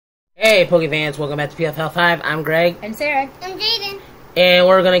Hey Pokefans, welcome back to PFL5. I'm Greg. I'm Sarah. I'm Jaden. And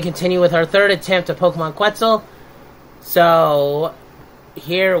we're going to continue with our third attempt at Pokemon Quetzal. So,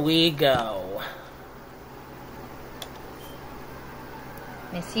 here we go.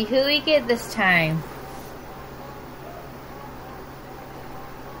 Let's see who we get this time.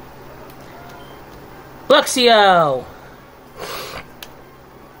 Luxio!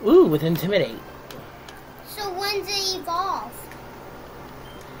 Ooh, with Intimidate. So when's it evolve?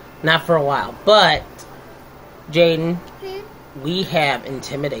 Not for a while, but, Jaden, Hmm? we have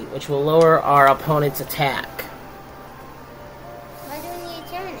Intimidate, which will lower our opponent's attack. Why do we need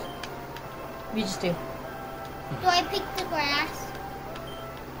Intimidate? You just do. Do I pick the grass?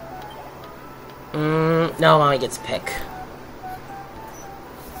 No, Mommy gets a pick.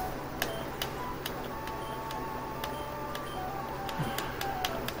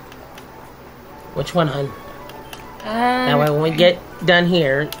 Which one, hun? That way when we get done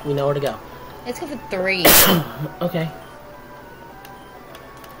here, we know where to go. Let's go for 3. Okay.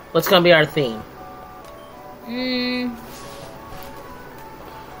 What's gonna be our theme?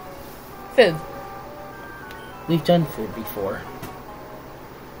 Food. We've done food before.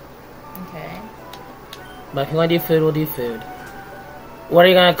 Okay. But if you want to do food, we'll do food. What are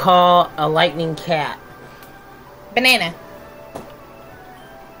you gonna call a lightning cat? Banana.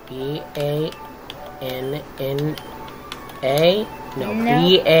 B-A-N-N-A? No, No.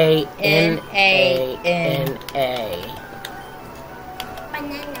 B-A-N-A-N-A.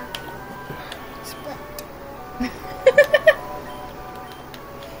 Banana. Split.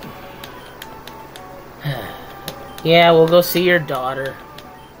 Yeah, we'll go see your daughter.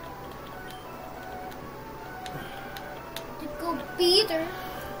 To go beat her.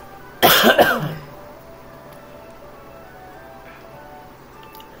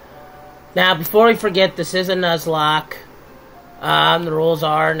 Now, before we forget, this is a Nuzlocke. The rules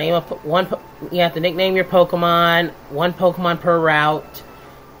are you have to nickname your Pokemon, 1 Pokemon per route.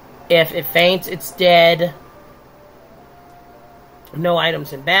 If it faints, it's dead. No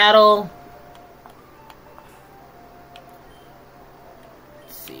items in battle.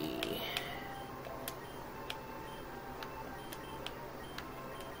 Let's see.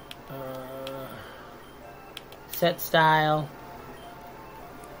 Set style.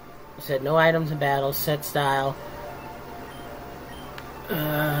 Said no items in battle. Set style.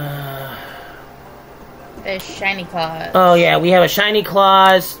 There's shiny claws. Oh yeah, we have a shiny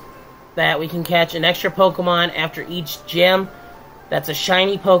claws that we can catch an extra Pokemon after each gym. That's a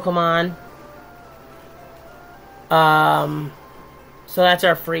shiny Pokemon. So that's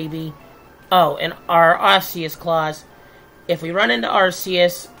our freebie. Oh, and our Arceus claws. If we run into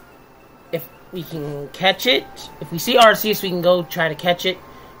Arceus, if we can catch it, if we see Arceus, we can go try to catch it.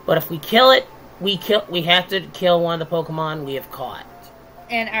 But if we kill it, we have to kill one of the Pokemon we have caught.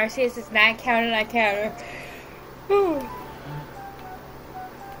 And Arceus is not counted on counter.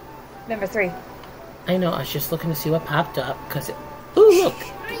 Number 3. I know, I was just looking to see what popped up, because it... Ooh, look!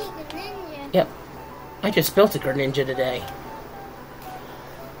 Are you the ninja? Yep. I just built a Greninja today.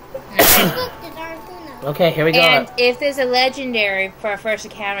 Look, there's Articuno. Okay, here we go. And if there's a legendary for a first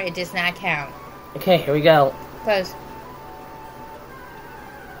encounter, it does not count. Okay, here we go. Close.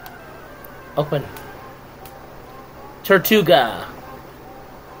 Open. Tortuga.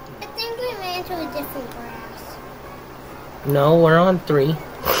 I think we ran to a different grass. No, we're on 3.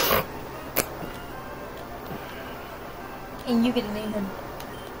 And you get to name him.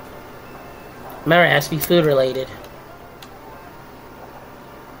 Remember, it has to be food related.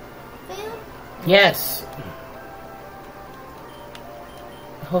 Food? Yes.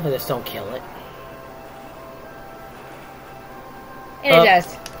 Hopefully this don't kill it. And it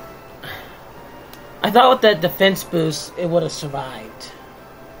does. I thought with that defense boost, it would have survived.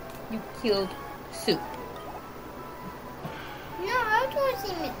 You killed Soup. No, I was going to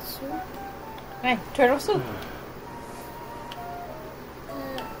say Mitsu. Right, Turtle Soup.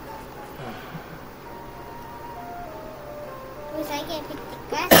 Wish I get pick the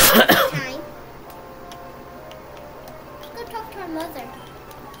grass this time. Let's go talk to our mother.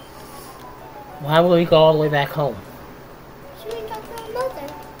 Why would we go all the way back home? Should we talk to our mother?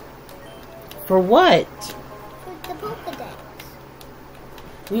 For what? For the Pokedex.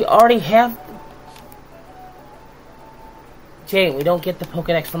 We already have... Jane, we don't get the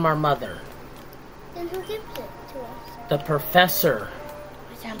Pokedex from our mother. Then who gives it to us? The professor.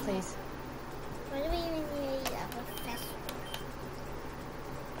 Sit down, please. Why do we even need a professor?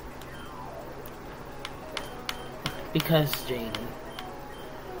 Because, Jane...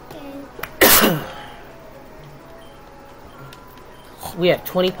 Okay. We have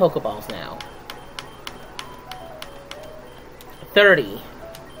 20 Pokeballs now. 30.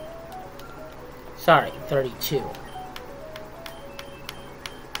 Sorry, 32.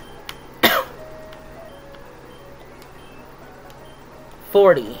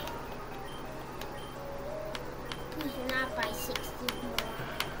 $40. You should not buy 60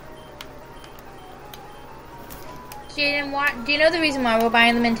 more. Do you know the reason why we're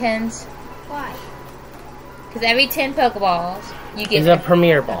buying them in tens? Why? Because every 10 Pokeballs, you get It's a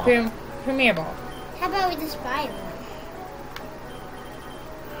Premier Ball. Premier Ball. How about we just buy one?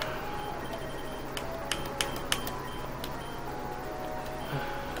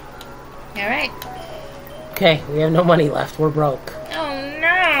 Alright. Okay, we have no money left. We're broke. Oh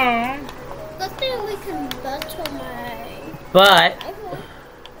no. Let's see if we can battle my But rival.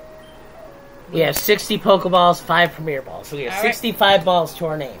 we have 60 Pokeballs, 5 Premier Balls. So we have All right. 65 balls to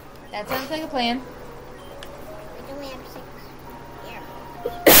our name. That sounds like a plan. We only have 6.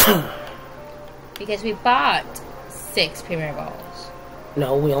 Yeah. Because we bought 6 Premier Balls.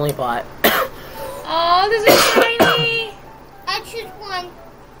 No, we only bought. Oh, this is shiny! I choose one.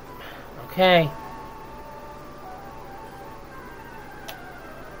 Okay.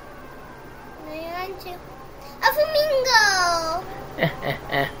 I want to. A flamingo.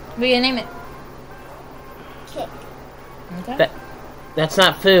 What are you gonna name it? Kick. Okay. That's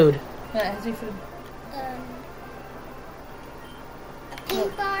not food. What has your food? A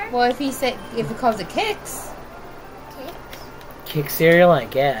pink bar. Well, if he calls it kicks. Kicks. Kick cereal, I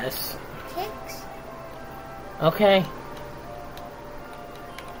guess. Kicks. Okay.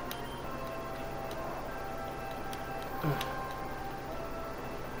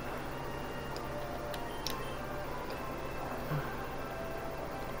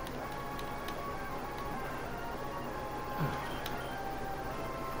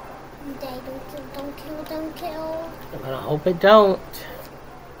 Daddy, don't kill. I'm gonna hope it don't.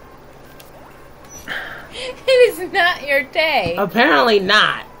 It is not your day. Apparently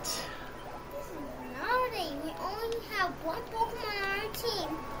not. This is not a day. We only have one Pokemon on our team.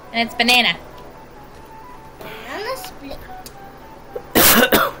 And it's banana. Banana split.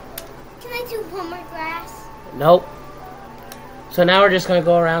 Can I do one more grass? Nope. So now we're just gonna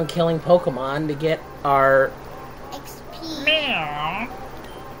go around killing Pokemon to get our... XP. Meow.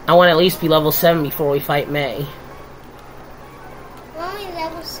 I want to at least be level 7 before we fight May. We're only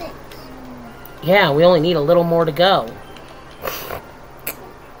level 6. Yeah, we only need a little more to go.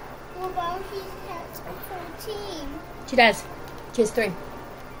 What about he has a 14? She does. She has 3. There's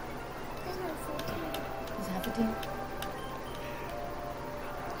no 14. Does it have 15?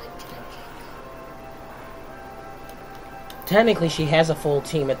 Technically, she has a full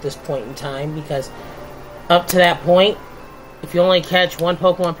team at this point in time, because up to that point, if you only catch one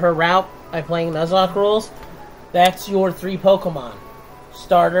Pokemon per route by playing Nuzlocke rules, that's your 3 Pokemon.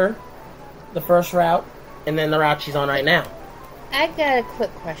 Starter, the first route, and then the route she's on right now. I got a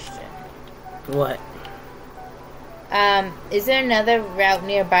quick question. What? Is there another route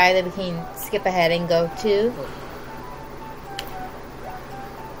nearby that we can skip ahead and go to?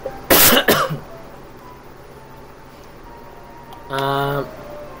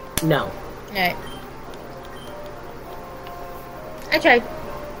 No. Alright. I tried.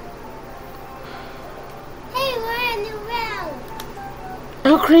 Hey, we're at a new round.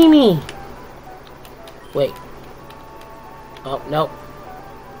 Oh, creamy! Wait. Oh, nope.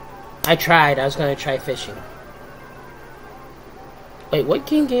 I tried. I was going to try fishing. Wait, what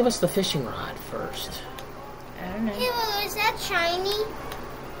game gave us the fishing rod first? I don't know. Hey, well, is that shiny?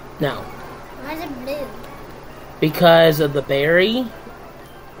 No. Why is it blue? Because of the berry. I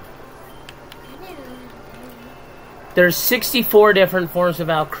didn't know. There's 64 different forms of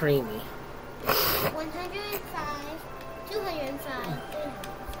Alcremie. 105, 205.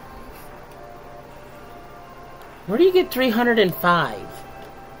 Where do you get 305? The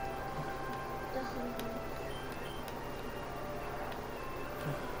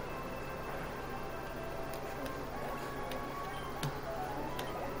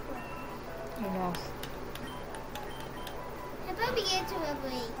 100. Almost. How about we get to level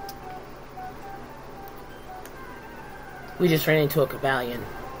 8? We just ran into a Cavalion.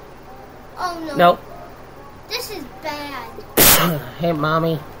 Oh no. Nope. This is bad. Hey,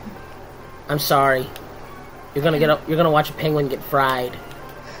 mommy. I'm sorry. You're gonna watch a penguin get fried.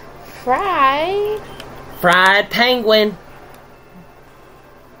 Fried? Fried penguin.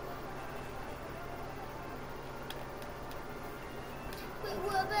 Wait,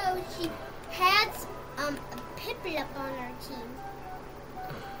 what about she has a Piplup on our team?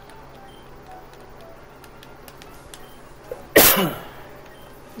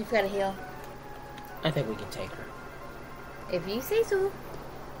 You've got to heal. I think we can take her. If you say so.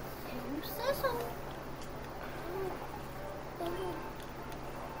 And so.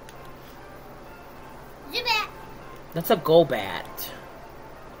 That's a Golbat.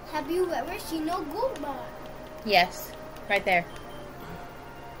 Have you ever seen a Golbat? Yes, right there.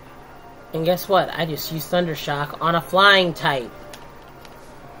 And guess what? I just used Thundershock on a flying type.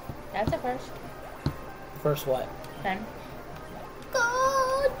 That's a first. First what? Then.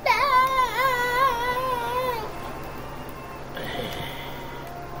 Golbat!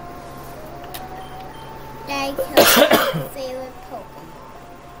 Daddy killed my favorite Pokemon.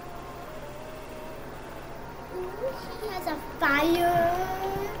 Ooh, he has a fire.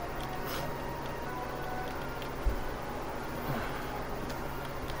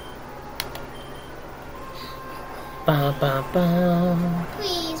 Ba ba ba.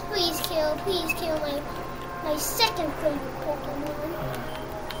 Please kill my second favorite Pokemon.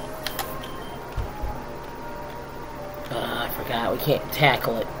 I forgot. We can't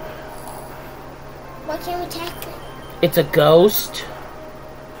tackle it. Why can't we tackle it? It's a ghost.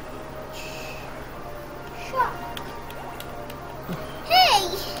 Shock. Hey!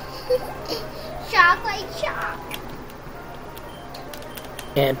 Shock like shock.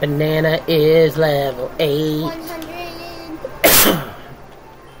 And Banana is level 8. 100.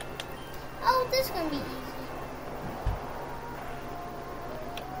 Oh, this is gonna be easy.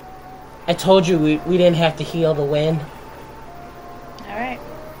 I told you we didn't have to heal to win. Alright.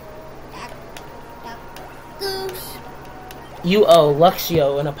 Goose. You owe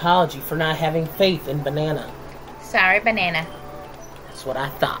Luxio an apology for not having faith in Banana. Sorry, Banana. That's what I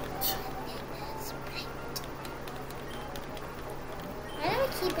thought. Why do we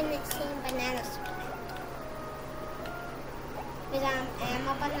keep in the same banana split? Because I am a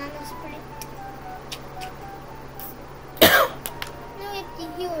banana split. Now we have to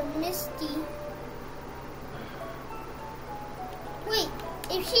heal Misty. Wait,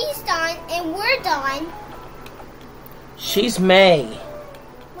 if she's done and we're done. She's May.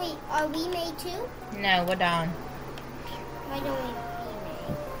 Wait, are we May too? No, we're done. Why don't we be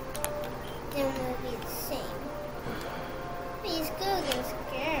May? Then we'll be the same. Please go, I'm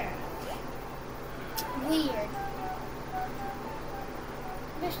scared. Weird.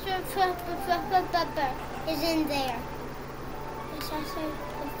 Mr. Pepper is in there.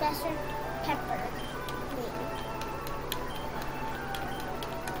 Professor Pepper.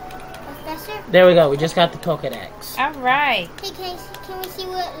 Professor? There we go. We just got the Pokedex. Alright. Hey, can we see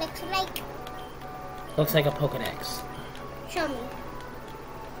what it looks like? Looks like a Pokedex. Show me.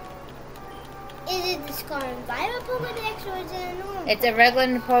 Is it the Scar and Violet Pokedex or is it a normal? It's a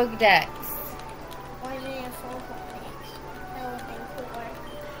regular Pokedex. Or is it a full Pokedex? That would have been cooler.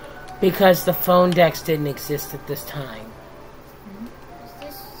 Because the phone dex didn't exist at this time. Is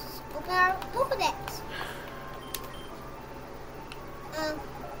this open our Pokedex?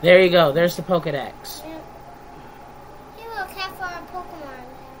 There you go. There's the Pokedex. Yeah. Here we'll have for our Pokemon.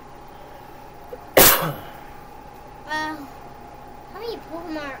 How many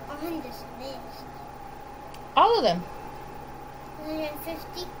Pokemon are on this list? All of them.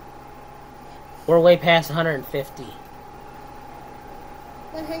 150? We're way past 150.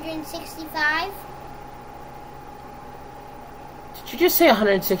 165? Did you just say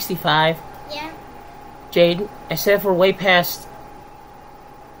 165? Yeah. Jade, I said if we're way past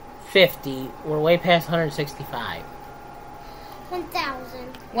 50, we're way past 165.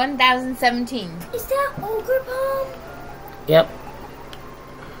 1,000. 1017. Is that Ogre Palm? Yep.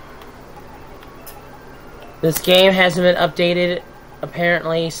 This game hasn't been updated,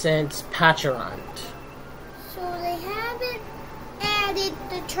 apparently, since Pachyrant. So they haven't added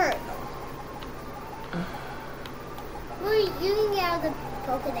the turtle. We're using out the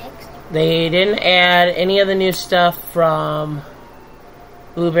Pokedex. They didn't add any of the new stuff from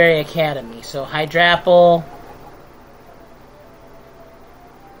Blueberry Academy. So Hydrapple,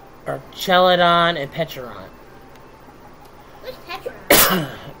 or Celadon, and Pachyrant. Where's Petra?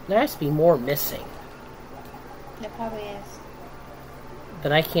 There has to be more missing There probably is.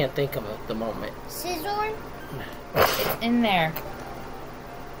 that I can't think of at the moment. Scizor? It's in there.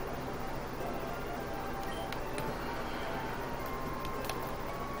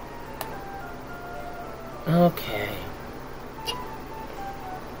 Okay.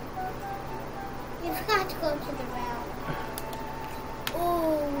 You forgot to go to the route.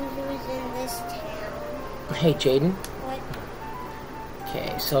 Oh, it was in this town. Hey, Jaden. What?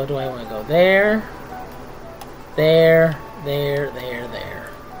 Okay, so do I want to go there? There, there, there, there.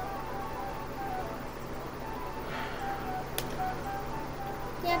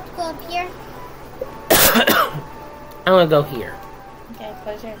 You have to go up here? I'm going to go here. Okay,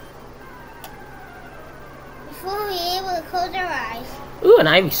 close your... Before we're able to close our eyes. Ooh, an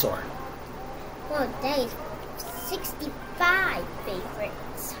Ivysaur. Well, that is 65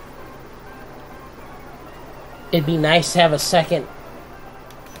 favorites. It'd be nice to have a second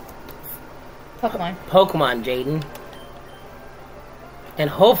Pokemon. Pokemon, Jaden. And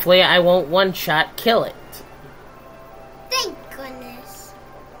hopefully I won't one-shot kill it. Thank goodness.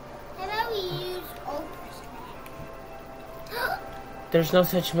 How about we use Ultra Slash? There's no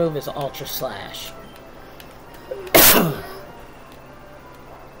such move as Ultra Slash.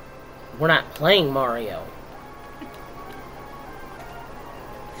 We're not playing Mario.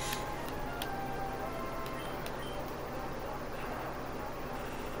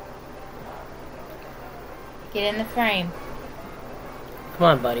 Get in the frame. Come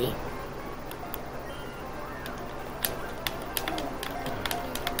on, buddy.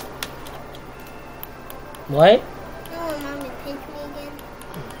 What? No, Mommy pinched me again.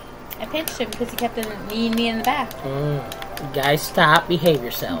 I pinched him because he kept kneeing me in the back. You guys, stop. Behave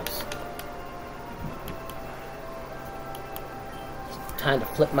yourselves. Time to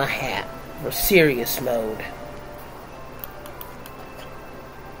flip my hat for serious mode.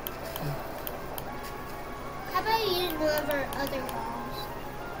 How about you use one of our other balls?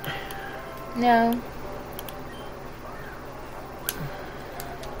 No.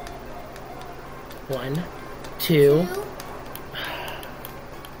 One, two.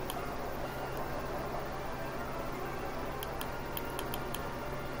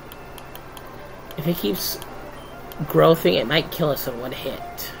 If it keeps growthing, it might kill us in one hit.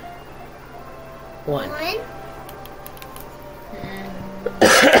 One.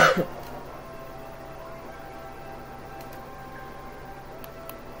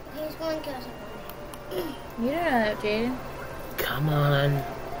 Here's one goes. You don't know that, Jaden. Come on.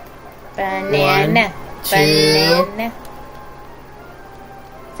 Banana. One, two. Banana.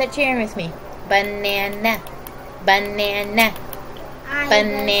 Start cheering with me. Banana. Banana.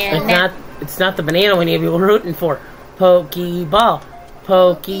 Banana. It's not the banana we need to be rooting for. Pokeball.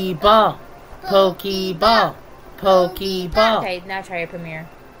 Pokeball. Pokeball. Pokeball. Okay, now try your premiere.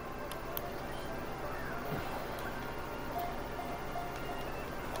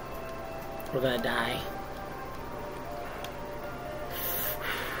 We're gonna die.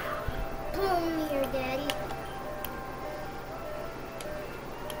 Come here, Daddy.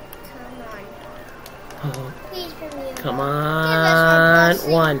 Come on. Oh, Please bring me a come ball. on. Give us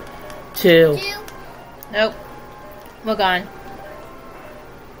One, two. Two. Nope. We're gone.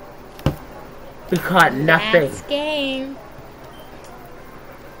 We caught nothing. Last game.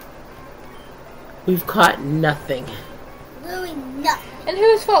 We've caught nothing. Really nothing. And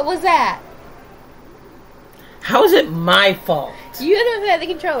whose fault was that? How is it my fault? You don't have the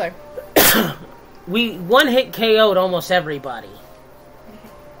controller. We one-hit KO'd almost everybody.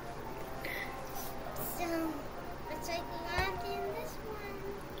 So, looks like we got in this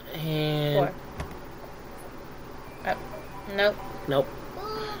one. And 4. Oh, nope. nope,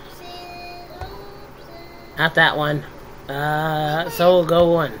 Oopsies, oopsies. not that one. So we'll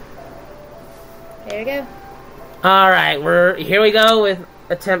go one. There we go. All right, here we go with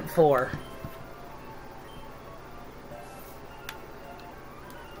attempt 4.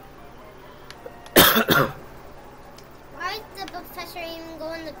 Why did the professor even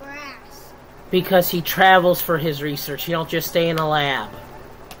go in the grass? Because he travels for his research. You don't just stay in a lab.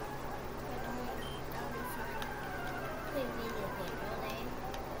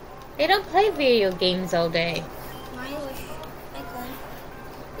 They don't play video games all day. I wish I could.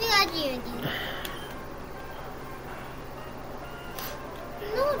 We got you, dude.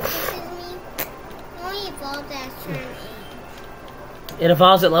 You know what pisses me? It only evolved at a certain age. It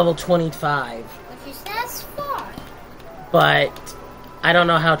evolves at level 25. Which is that's far. But I don't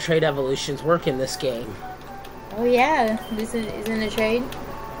know how trade evolutions work in this game. Oh yeah, this isn't a trade.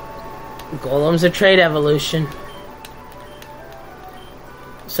 Golem's a trade evolution.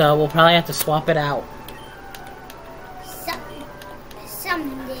 So we'll probably have to swap it out.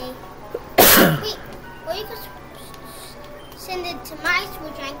 Someday. Wait, or you can send it to my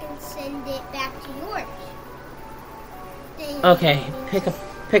Switch, I can send it back to yours. Then Okay,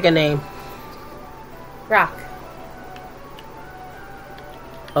 pick a name. Rock.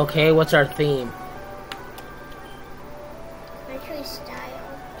 Okay, what's our theme? country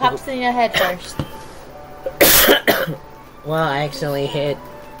style. Pops in your head first. Well, I accidentally hit.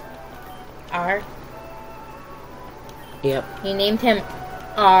 R. Yep. You named him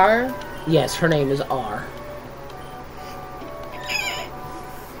R. Yes, her name is R.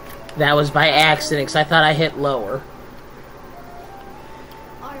 That was by accident, because I thought I hit lower.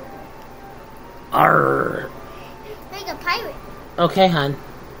 R. Like a pirate. Okay, hon.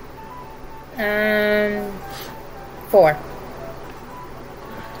 4.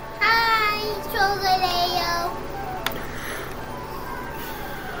 Hi, Solgaleo.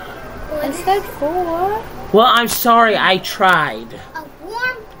 Instead 4. Well, I'm sorry, I tried. A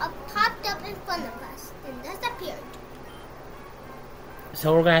worm popped up in front of us and disappeared.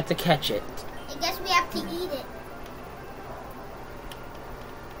 So we're gonna have to catch it. I guess we have to eat it.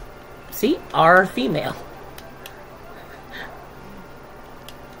 See? Our female.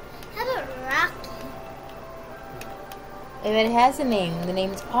 How about Rocky? If it has a name, the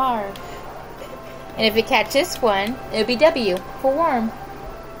name is R. And if it catch this one, it'll be W for worm.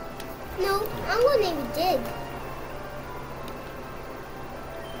 No, I'm gonna name it Dig.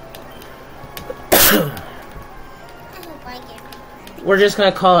 I hope I get it. We're just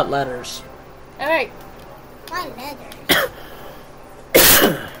gonna call it letters. Alright. Why letters?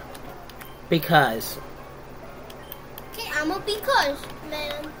 Because. Okay, I'm a because,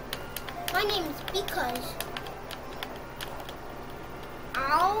 man. My name is Because.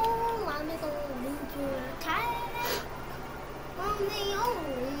 Oh, I'm gonna lose your attack on the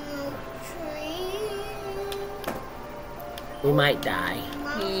old tree. We might die.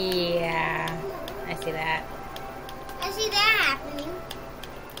 Yeah. I see that. I see that happening.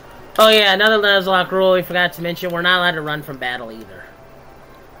 Oh yeah, another Nuzlocke rule we forgot to mention. We're not allowed to run from battle either.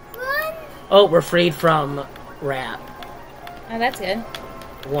 Run. Oh, we're freed from rap. Oh, that's good.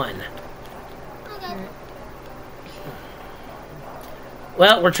 1. Okay.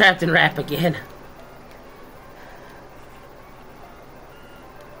 Well, we're trapped in rap again.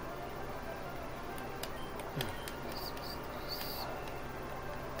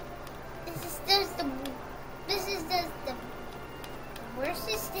 This is the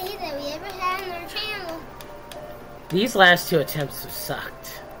worstest day that we ever had on our channel. These last 2 attempts have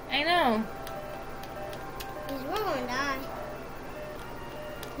sucked. I know. Because we're gonna die.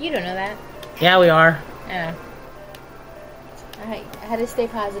 You don't know that. Yeah, we are. Oh. Alright, I had to stay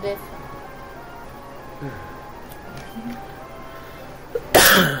positive.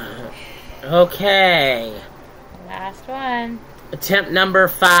 Okay. Last one. Attempt number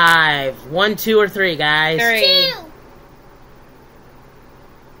 5. 1, 2, or 3, guys. 3.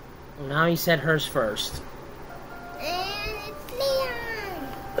 2. Now you said hers first. And it's Leon.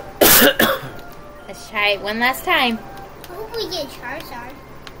 Let's try it one last time. I hope we get Charizard.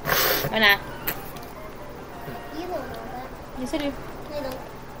 Why not? You don't know that. Yes, I do. I don't.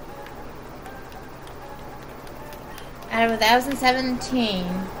 Out of 1017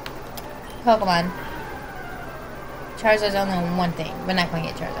 Pokemon, Charizard's only one thing. We're not going to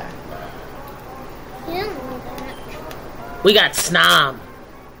get Charizard. You don't know that. We got Snom.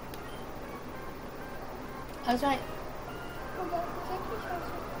 I was right.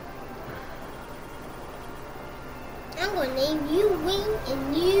 I'm gonna name you Wing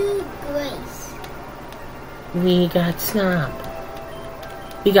and you Grace. We got Snom.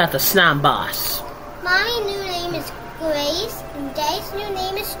 We got the Snom boss. My new name is Grace, and Dad's new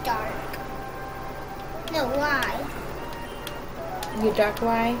name is Dark. No, why? You dark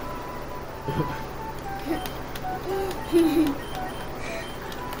Y?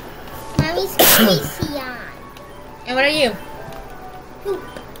 Mommy's Glaceon. And what are you? Hoop.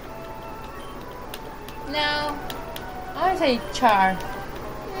 No. I want to say Char.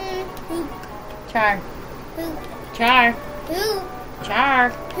 Hoop. Char. Hoop. Char. Hoop. Char.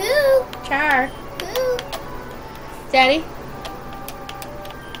 Hoop. Char. Hoop. Daddy?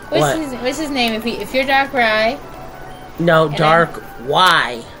 What? What's his name? If you're Dark Y, No, And Dark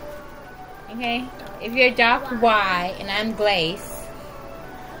Y. okay? If you're Dark Y and I'm Glace,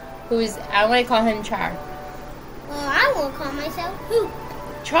 I want to call him Char. Well, I won't call myself Hoop.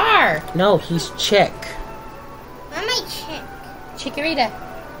 Char! No, he's Chick. I'm a chick. Chikorita.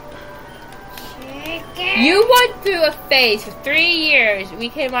 Chicken. You went through a phase for 3 years. We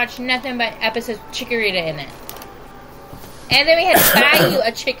could watch nothing but episodes with Chikorita in it. And then we had to buy you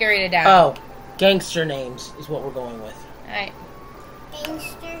a Chikorita down. Oh, gangster names is what we're going with. Alright.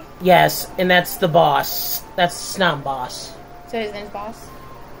 Gangster. Yes, and that's the boss. That's the Snom boss. So his name's Boss?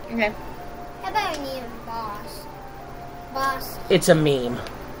 Okay. How about I name him Boss? Boss. It's a meme,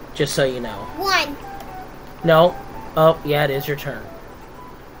 just so you know. 1. No. Oh, yeah, it is your turn.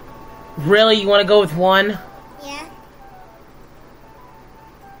 Really? You want to go with 1? Yeah.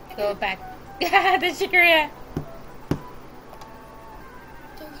 Go back. the Chikorita.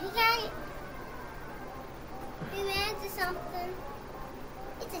 Cause we got it. We ran into something.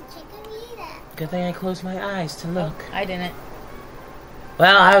 It's a Chikorita. Good thing I closed my eyes to look. I didn't.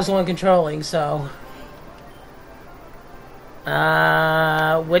 Well, I was the one controlling, so...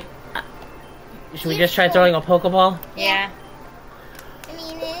 What... Should we just try throwing a Pokeball? Yeah. I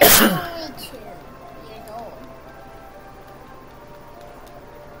mean, it's only 2 years old.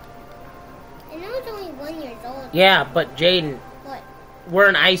 I know it's only 1 year old. Yeah, but Jaden, What? we're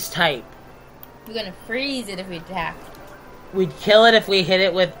an ice type. We're gonna freeze it if we attack. We'd kill it if we hit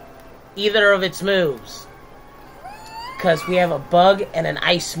it with either of its moves. Because we have a bug and an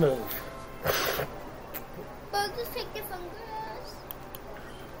ice move. Bugs take different grass.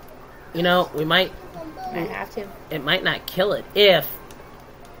 You know, we might... I have to. It might not kill it if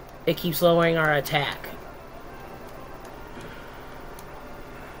it keeps lowering our attack.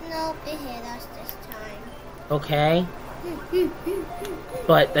 Nope, it hit us this time. Okay?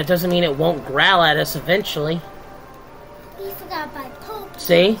 But that doesn't mean it won't growl at us eventually. We forgot by pokies.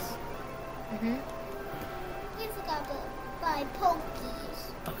 See? Mm-hmm. We forgot by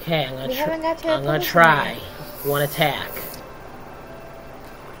pokies. Okay, I'm We haven't got to I'm gonna oppose try it. one attack.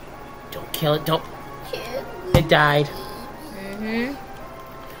 Don't kill it. Don't. Two. It died. Mm-hmm.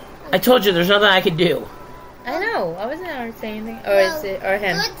 I told you there's nothing I could do. I know. I wasn't gonna say anything. Or Well, is it or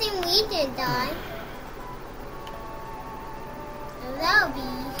him? Good thing we did die. And that'll be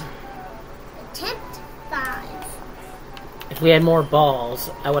attempt 5. If we had more balls,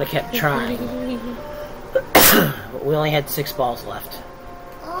 I would have kept trying. But we only had 6 balls left.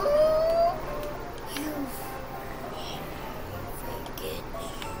 Oh, you forget.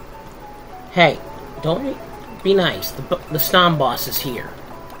 Hey, don't be nice. The Snom boss is here.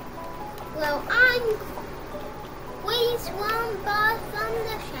 Well, I'm one boss on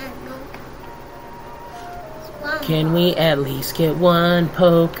the channel. Can we at least get one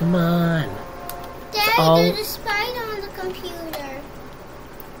Pokemon? Dad, there's a spider on the computer.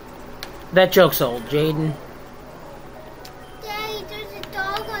 That joke's old, Jaden. Daddy, there's a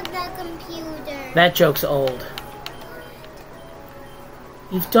dog on that computer. That joke's old.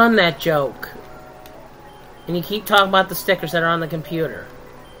 You've done that joke. And you keep talking about the stickers that are on the computer.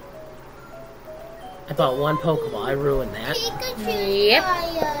 I bought one Pokeball. I ruined that. Pikachu Yep. by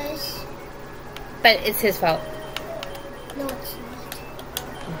us. But it's his fault. No, it's not.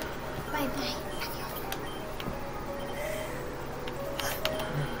 Bye-bye.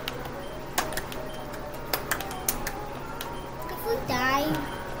 If we die,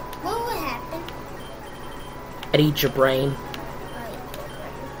 what will happen? I'd eat your brain.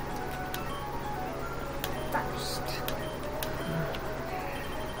 First.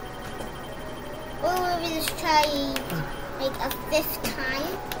 Or will we just try like a 5th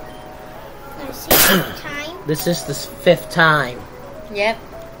time? Or 6th time? This is the 5th time. Yep.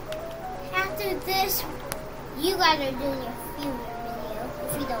 After this, you guys are doing your funeral video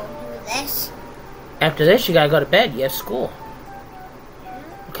if you don't do this. After this, you gotta go to bed. You have school.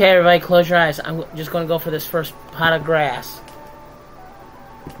 Okay, everybody, close your eyes. I'm just gonna go for this first pot of grass.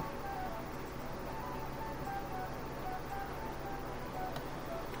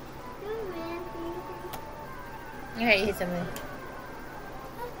 Alright, you hit something.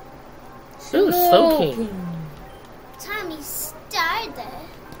 Ooh, Slow King. Tommy started.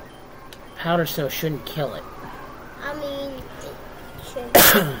 Powder Snow shouldn't kill it. I mean, it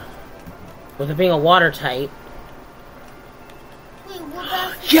should. With it being a water type. Wait, what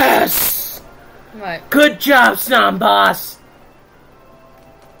about Yes! What? Good job, Snom Boss!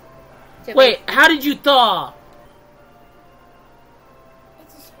 Wait, how did you thaw?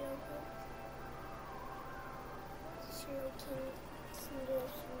 It's a slow king. Slow.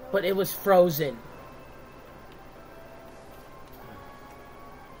 But it was frozen.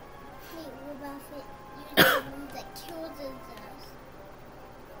 Wait, what about it? You're the one that killed us.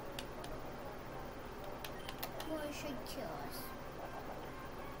 What should kill us?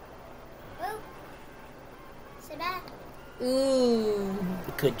 Well, sit back. Ooh.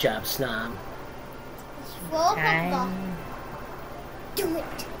 Good job, Snom. Let's roll the ball. Time. Do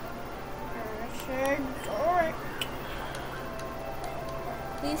it. Sure, do it.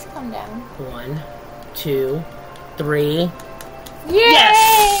 Please come down. 1, 2, 3. Yay!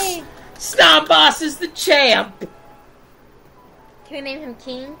 Yes! Snom Boss is the champ! Can we name him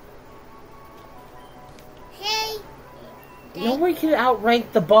King? Hey. Nobody can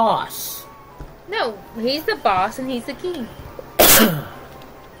outrank the boss. No, he's the boss and he's the king.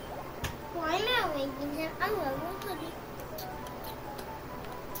 Why am I ranking him? I love nobody.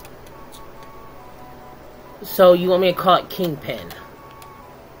 So you want me to call it Kingpin?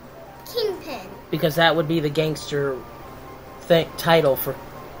 Kingpin. Because that would be the gangster title for...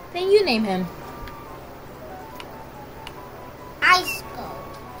 Then you name him. Ice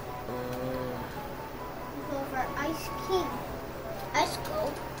Gold. Go for Ice King. Ice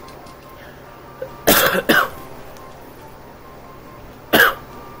Gold.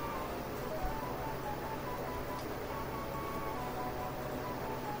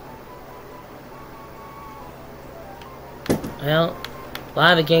 Well, a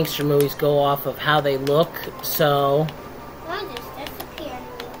lot of the gangster movies go off of how they look, so... Why just disappear?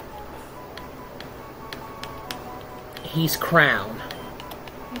 He's crown.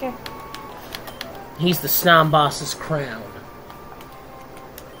 Okay. He's the Snom boss's crown.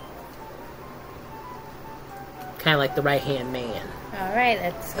 Kind of like the right-hand man. Alright,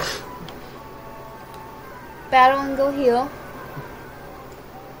 let's battle and go heal.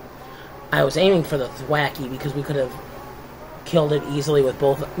 I was aiming for the Thwacky because we could have killed it easily with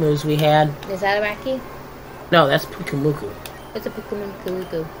both moves we had. Is that a wacky? No, that's Pukumuku. It's a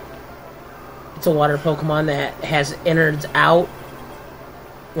Pukumuku. It's a water Pokemon that has innards out.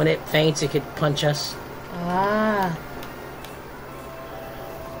 When it faints, it could punch us. Ah.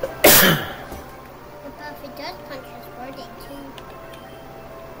 What about if it does punch us? We're dead too.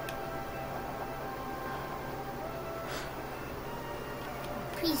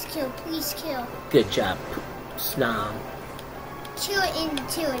 Please kill, please kill. Good job, Snom. Chill it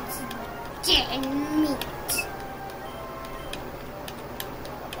until it's dead meat.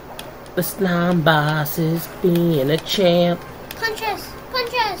 The Snom boss is being a champ. Punch us,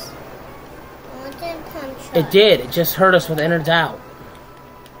 punch us. Oh, it didn't punch us. It did. It just hurt us with innards out.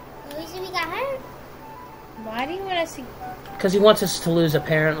 At least we got hurt. Why do you want us to... Because he wants us to lose,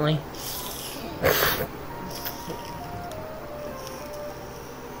 apparently.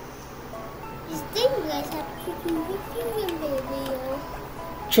 These things guys have chicken baby.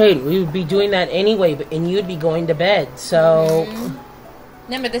 Jade, we would be doing that anyway, and you'd be going to bed, so...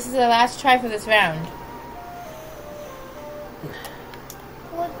 Remember, this is the last try for this round.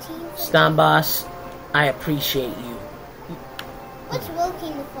 14. Snom boss, I appreciate you. What's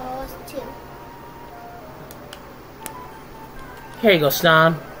Wilking to follow us too? Here you go,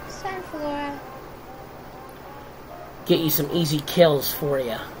 Snom. Sunflora. Get you some easy kills for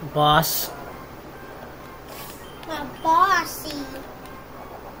you, boss. A bossy.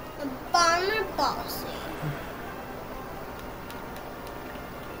 A bomber bossy.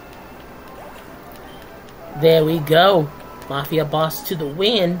 There we go. Mafia boss to the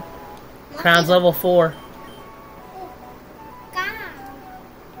win. Crown's level 4. God.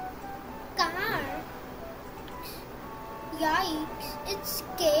 God. Yikes. It's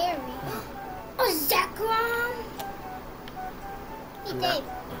scary. Oh, Zekrom. Hey, Dave.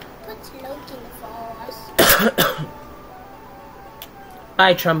 Put Loki to follow us.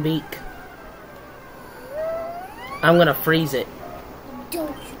 Bye, Trumbeak. I'm gonna freeze it.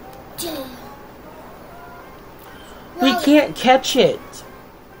 Don't you dare. We can't catch it.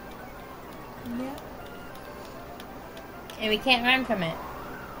 Yeah. And we can't run from it.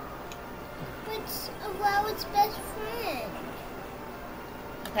 It's best friend.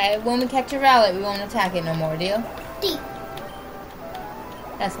 Okay, when we catch a Rowlet, we won't attack it no more, deal? Deep.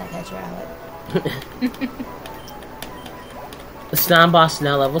 That's not catch a Rowlet. The Snom boss is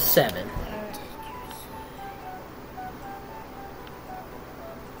now level 7.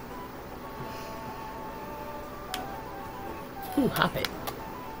 Ooh, hop it.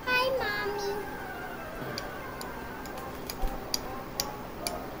 Hi, Mommy.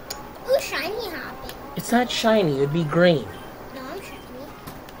 Ooh, shiny hopping. It's not shiny, it would be green. No, I'm shiny.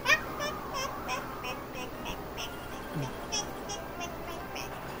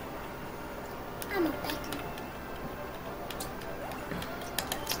 I'm a becker.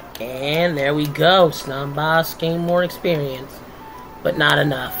 And there we go. Snom boss gained more experience. But not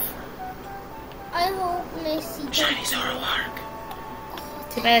enough. I hope Missy. Shiny Zoroark.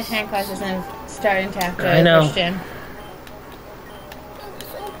 Too bad the time class doesn't start until after I know. first gym. It's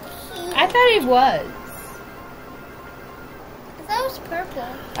so cute. I thought it was. I thought it was purple.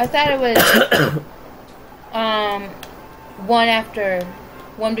 I thought it was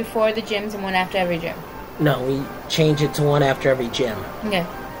one before the gyms and one after every gym. No, we change it to one after every gym. Okay.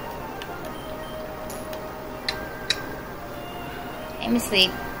 I'm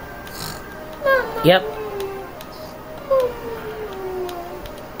asleep. Yep.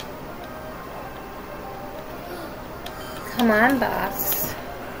 Come on, boss.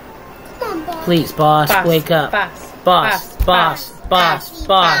 Come on, boss. Please, boss, wake up. Boss. Boss, boss, boss,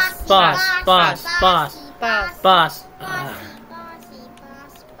 boss, boss, boss, boss, Boss. boss. Bossy,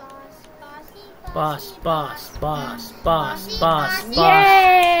 Boss, boss, boss, boss, boss, boss.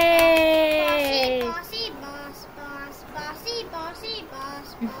 Yay! Bossy, boss, bossy, bossy,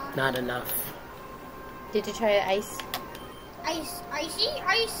 boss. Not enough. Did you try the ice? Ice.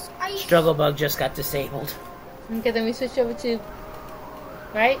 Struggle Bug just got disabled. Okay, then we switch over to...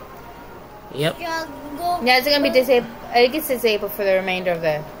 Right? Yep. Struggle. Yeah, it's gonna be disabled. It gets disabled for the remainder of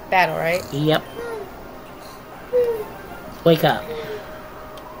the battle, right? Yep. Wake up.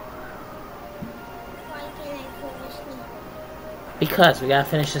 Why can't I fall asleep? Because we gotta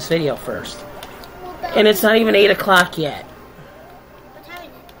finish this video first. Well, but- And it's not even 8 o'clock yet. What time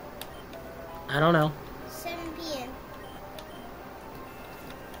is it? I don't know. 7 p.m.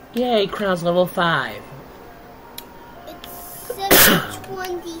 Yay, Crown's level 5. It's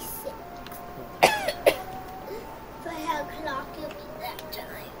 7:26. If I had a clock, it'll be that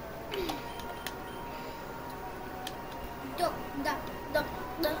time. Don't die, don't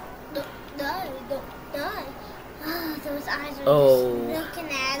die. Oh, those eyes are just looking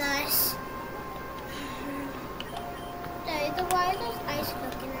at us. Daddy, why are those eyes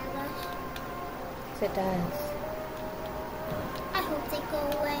looking at us? Yes, it does. I hope they go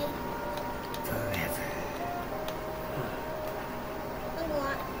away. Forever.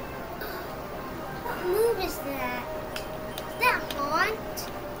 What move is that? Is that Haunt?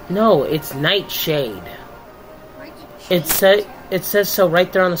 No, it's Nightshade. Where did It says so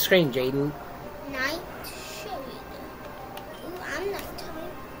right there on the screen, Jaden. Nightshade. Ooh, I'm not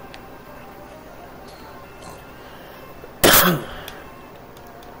tired.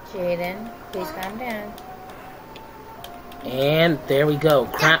 Jaden, please calm down. And there we go.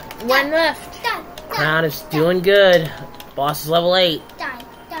 One left. Die, Crown is doing good. Boss is level 8. Die.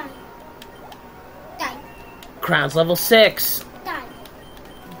 Crown's level 6. Die.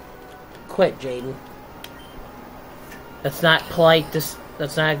 Quit, Jaden. That's not polite. That's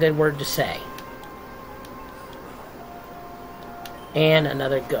not a good word to say. And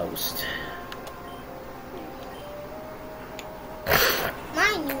another ghost.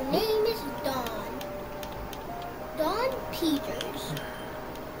 My new name is Dawn. Dawn Peters.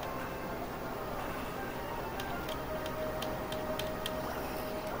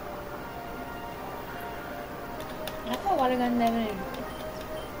 I thought water gun never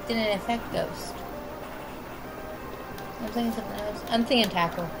didn't affect ghost. I'm thinking something else. I'm thinking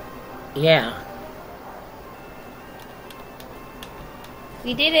tackle. Yeah.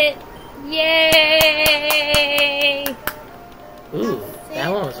 We did it! Yay! Ooh,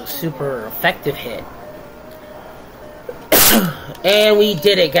 that one was a super effective hit. And we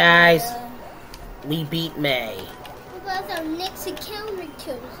did it, guys. We beat May. What about our next encounter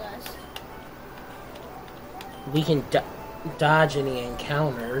kills us? We can dodge any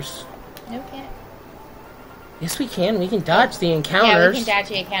encounters. No, we can't. Yes, we can. We can dodge the encounters. Yeah, we can dodge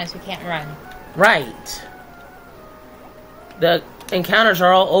the encounters. We can't run. Right. The encounters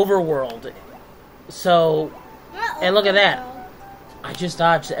are all overworld. So, and look at that. I just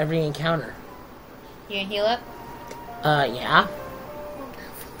dodged every encounter. You gonna heal up? Yeah.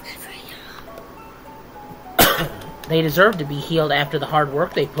 They deserve to be healed after the hard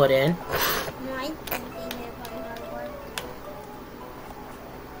work they put in.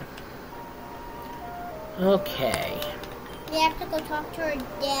 Okay. We have to go talk to our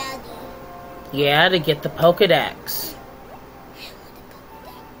daddy. Yeah, to get the Pokedex.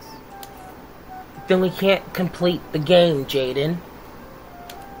 Then we can't complete the game, Jaden.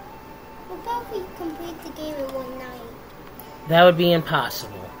 What about if we complete the game in one night? That would be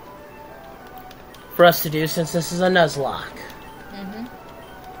impossible for us to do since this is a Nuzlocke. Mm-hmm.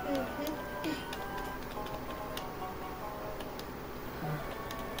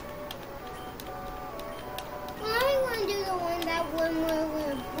 Well, I want to do the one where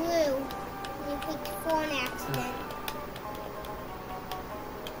we're blue. We picked for an accident.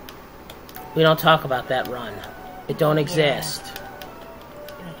 We don't talk about that run. It don't exist.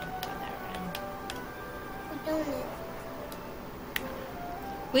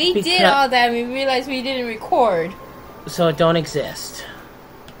 We did all that and we realized we didn't record. So it don't exist.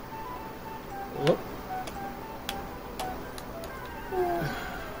 Whoop.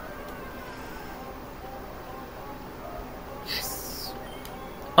 Yes.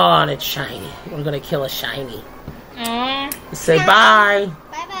 Oh, and it's shiny. We're gonna kill a shiny. Aww. Say bye.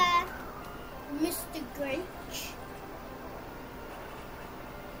 Bye-bye, Mr. Grinch.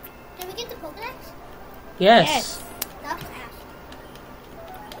 Did we get the Pokedex? Yes. That's awesome.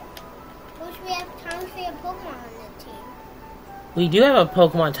 Wish we have time for your Pokemon on the team. We do have a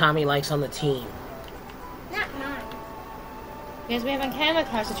Pokemon Tommy likes on the team. Not mine. Because we haven't came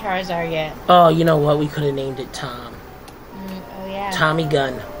across the Charizard yet. Oh, you know what? We could have named it Tom. Oh yeah. Tommy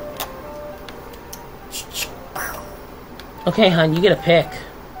Gun. Okay, hon, you get a pick.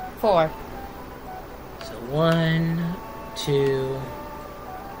 4. So 1, 2,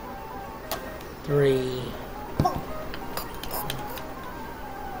 3.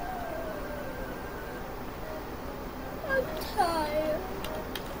 I'm tired.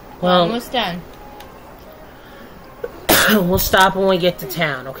 Well, Almost done. we'll stop when we get to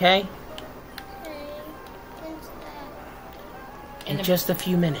town, okay? Okay. When's that? In just a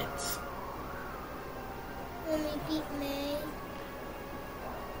few minutes. When we beat May.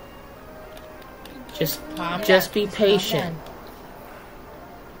 Just be patient.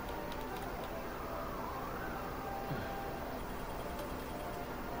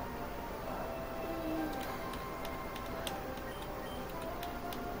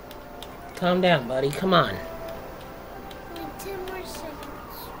 calm down, buddy. Come on. Only 10 more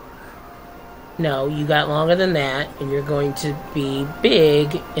seconds. No, you got longer than that, and you're going to be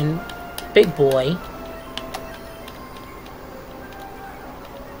big and big boy.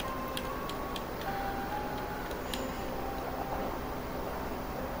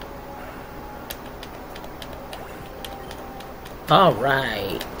 All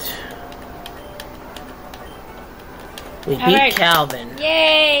right. We beat Calvin.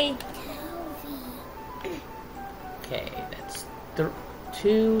 Yay! Okay, that's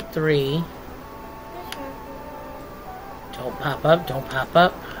 2, 3. Don't pop up, don't pop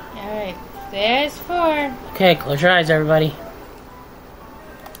up. Alright, there's 4. Okay, close your eyes, everybody.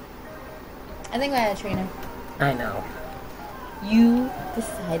 I think I had a trainer. I know. You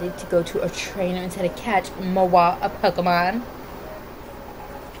decided to go to a trainer instead of catch a Pokemon.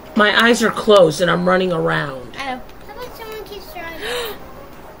 My eyes are closed and I'm running around. I know. How about someone keeps driving?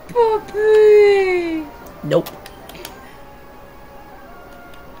 Puppy! Nope.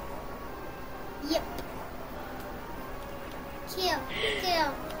 Yep.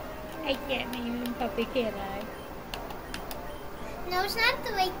 Kill. I can't name him Puppy, can I? No, it's not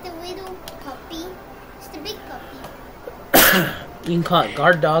the little puppy. It's the big puppy. You can call it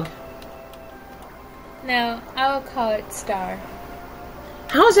guard dog. No, I will call it Star.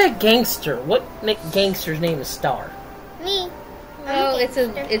 How is that gangster? What gangster's name is Star? Me. Well, it's a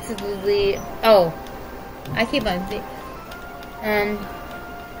the oh, I keep on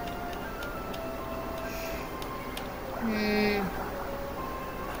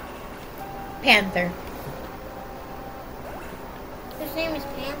Panther. His name is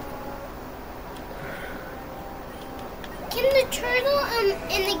Panther. Can the turtle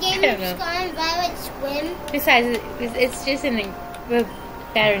in the game I don't of know. Scarlet and Violet swim? Besides, it's just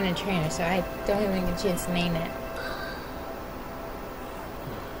better than a trainer, so I don't even get a chance to name it.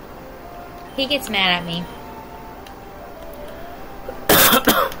 He gets mad at me.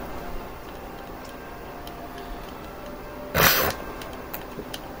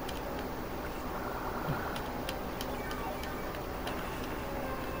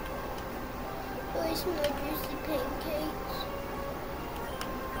 Where's my juicy pancakes?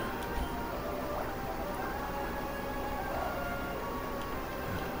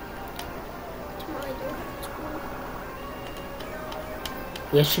 Tomorrow I don't have school.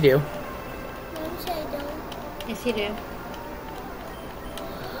 Yes, you do. No, say I don't. Yes, you do.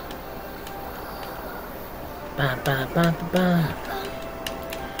 Ba, ba, ba, ba, ba.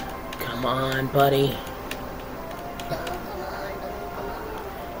 Come on, buddy. Don't, come on.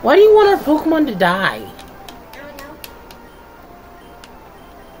 Why do you want our Pokemon to die? I don't know.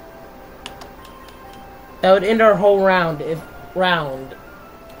 That would end our whole round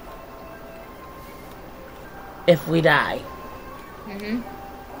if we die. Mm-hmm.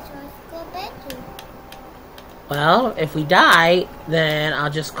 So I go back to. Well, if we die, then I'll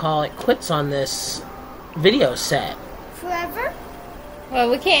just call it quits on this video set. Forever? Well,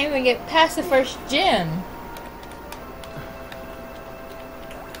 we can't even get past the first gym.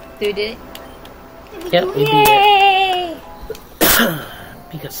 Dude, did it? Yep, we beat Yay! it.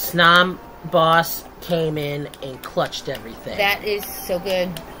 Because Snom Boss came in and clutched everything. That is so good.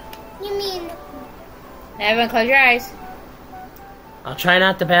 You mean Now everyone close your eyes. I'll try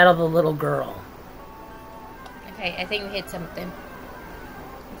not to battle the little girl. Okay, I think we hit something.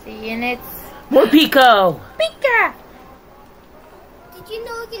 See, and it's More Pico! Pika! did you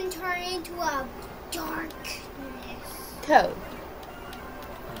know it can turn into a darkness? Toad.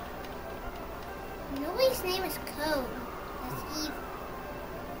 Nobody's name is Code. That's evil.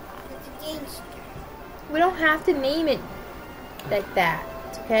 That's a gangster. We don't have to name it like that,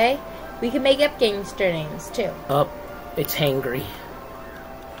 okay? We can make up gangster names too. Oh, it's hangry.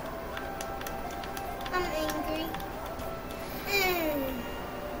 I'm angry.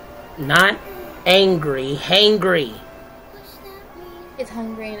 Not angry, hangry. What's that mean? It's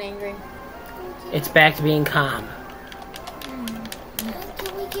hungry and angry. It's back to being calm.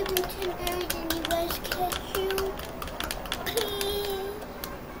 Can we give him 10 berries and you guys catch you?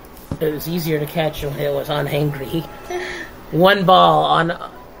 Please. It was easier to catch when it was on hangry. One ball on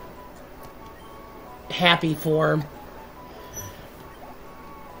happy form.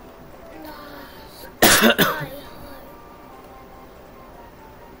 How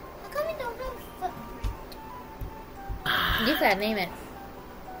come we don't have foot? You gotta name it.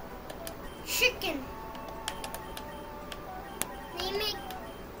 Chicken. Name it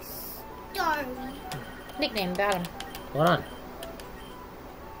Starry. Nickname, got him. Hold on.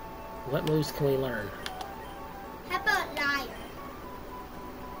 What moves can we learn? How about Liar?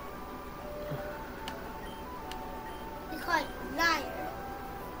 We call it Liar.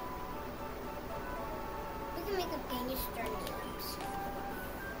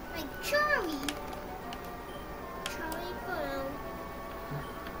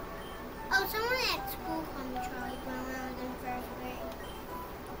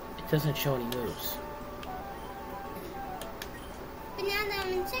 Doesn't show any moves. But now that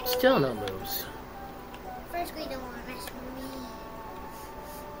I'm in second Still grade, no moves. first grade don't want to mess with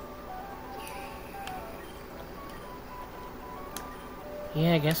me.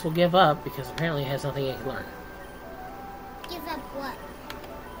 Yeah, I guess we'll give up because apparently it has nothing it can learn. Give up what?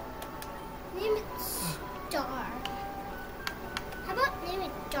 Name it Star. How about name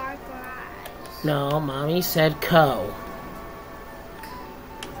it Dark Eyes? No, Mommy said Co.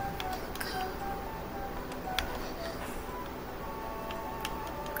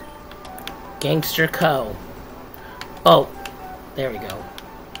 Gangster Co. Oh, there we go.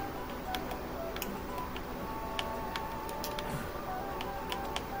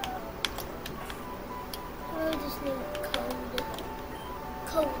 We'll just name it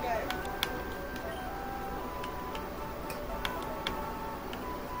Coder.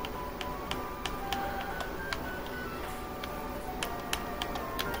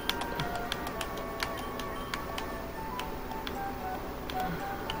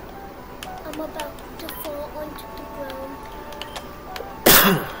 I'm about to fall onto the ground.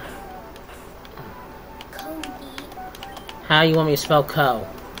 Cody. How you want me to spell Co?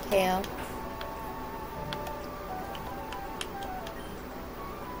 Tail.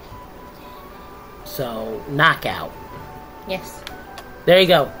 So, knockout. Yes. There you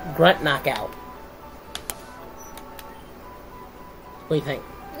go. Grunt knockout. What do you think?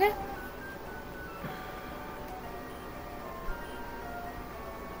 Okay.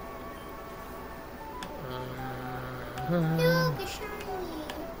 Look, it's shiny.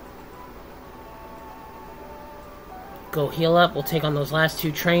 Go heal up. We'll take on those last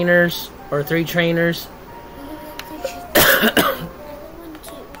 2 trainers. Or 3 trainers. Another one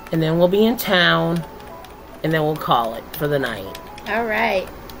too. And then we'll be in town. And then we'll call it for the night. All right.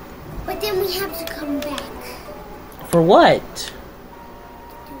 But then we have to come back For what? to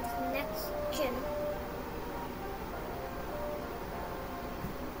the next gym.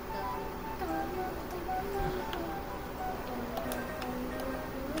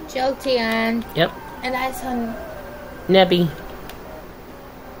 Jolteon. Yep. And I son. Nebby.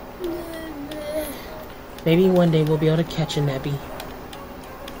 Maybe one day we'll be able to catch a Nebby.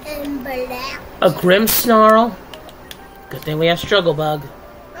 And black. A Grimmsnarl. Good thing we have Struggle Bug.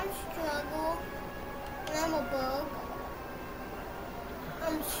 I'm Struggle. And I'm a bug.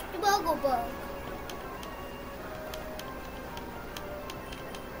 I'm Struggle Bug.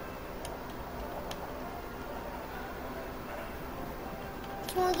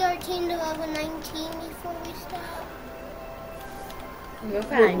 Can we go 13 to level 19 before we stop? You're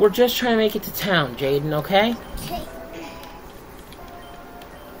fine. We're just trying to make it to town, Jaden, okay? Okay.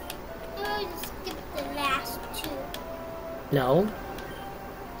 We'll just skip the last 2. No.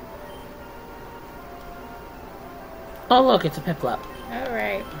 Oh, look, it's a Piplup. All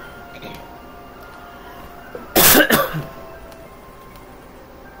right.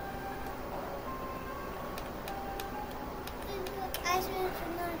 Ice moves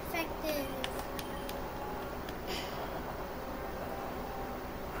are not effective.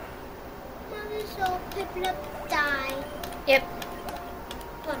 Mother saw Piplup die. Yep.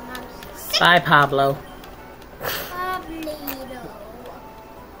 But Mom's sick. Bye, Pablo. Pablito.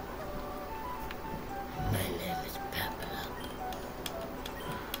 My name is Pablo.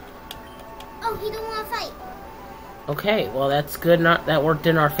 Oh, he don't want to fight. Okay, well, that's good. That worked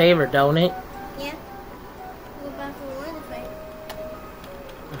in our favor, don't it? Yeah. We're about to want to fight.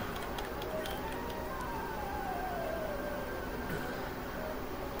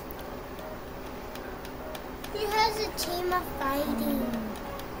 He has a team of fighting.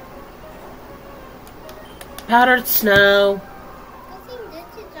 Powdered snow. I think this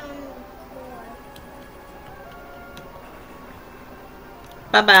is on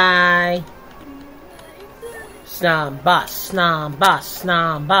the Bye-bye. Snom bus, snom bus,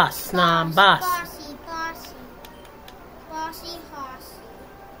 snom bus, snom bus. Bossy, bossy. Bossy, hossy.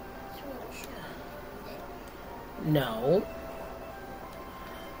 That's what we should do. No.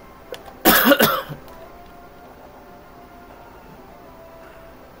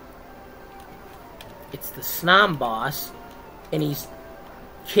 It's the Snom boss, and he's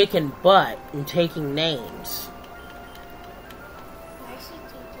kicking butt and taking names. Why is he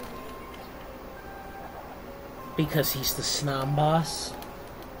taking it? Because he's the Snom boss.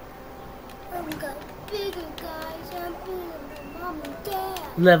 I'm got bigger guys. I'm bigger than Mom and Dad.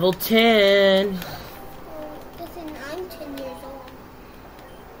 Level 10. Listen, I'm 10 years old.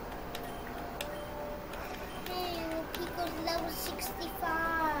 Hey, Pico's level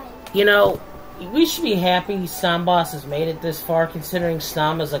 65. You know, we should be happy Snom boss has made it this far, considering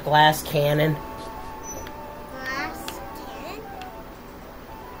Snom is a glass cannon. Glass cannon?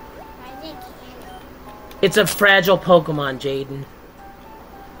 It's a fragile Pokemon, Jaden.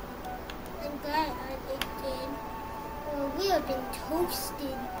 I'm glad I did. Well, we have been toasted.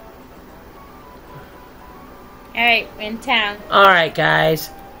 Alright, we're in town. Alright, guys.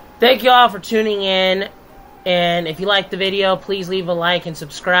 Thank you all for tuning in. And if you liked the video, please leave a like and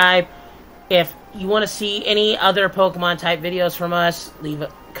subscribe. If you want to see any other Pokemon type videos from us, leave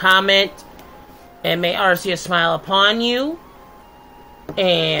a comment. And may Arceus smile upon you.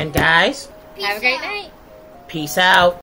 And guys, Have a great night. peace out.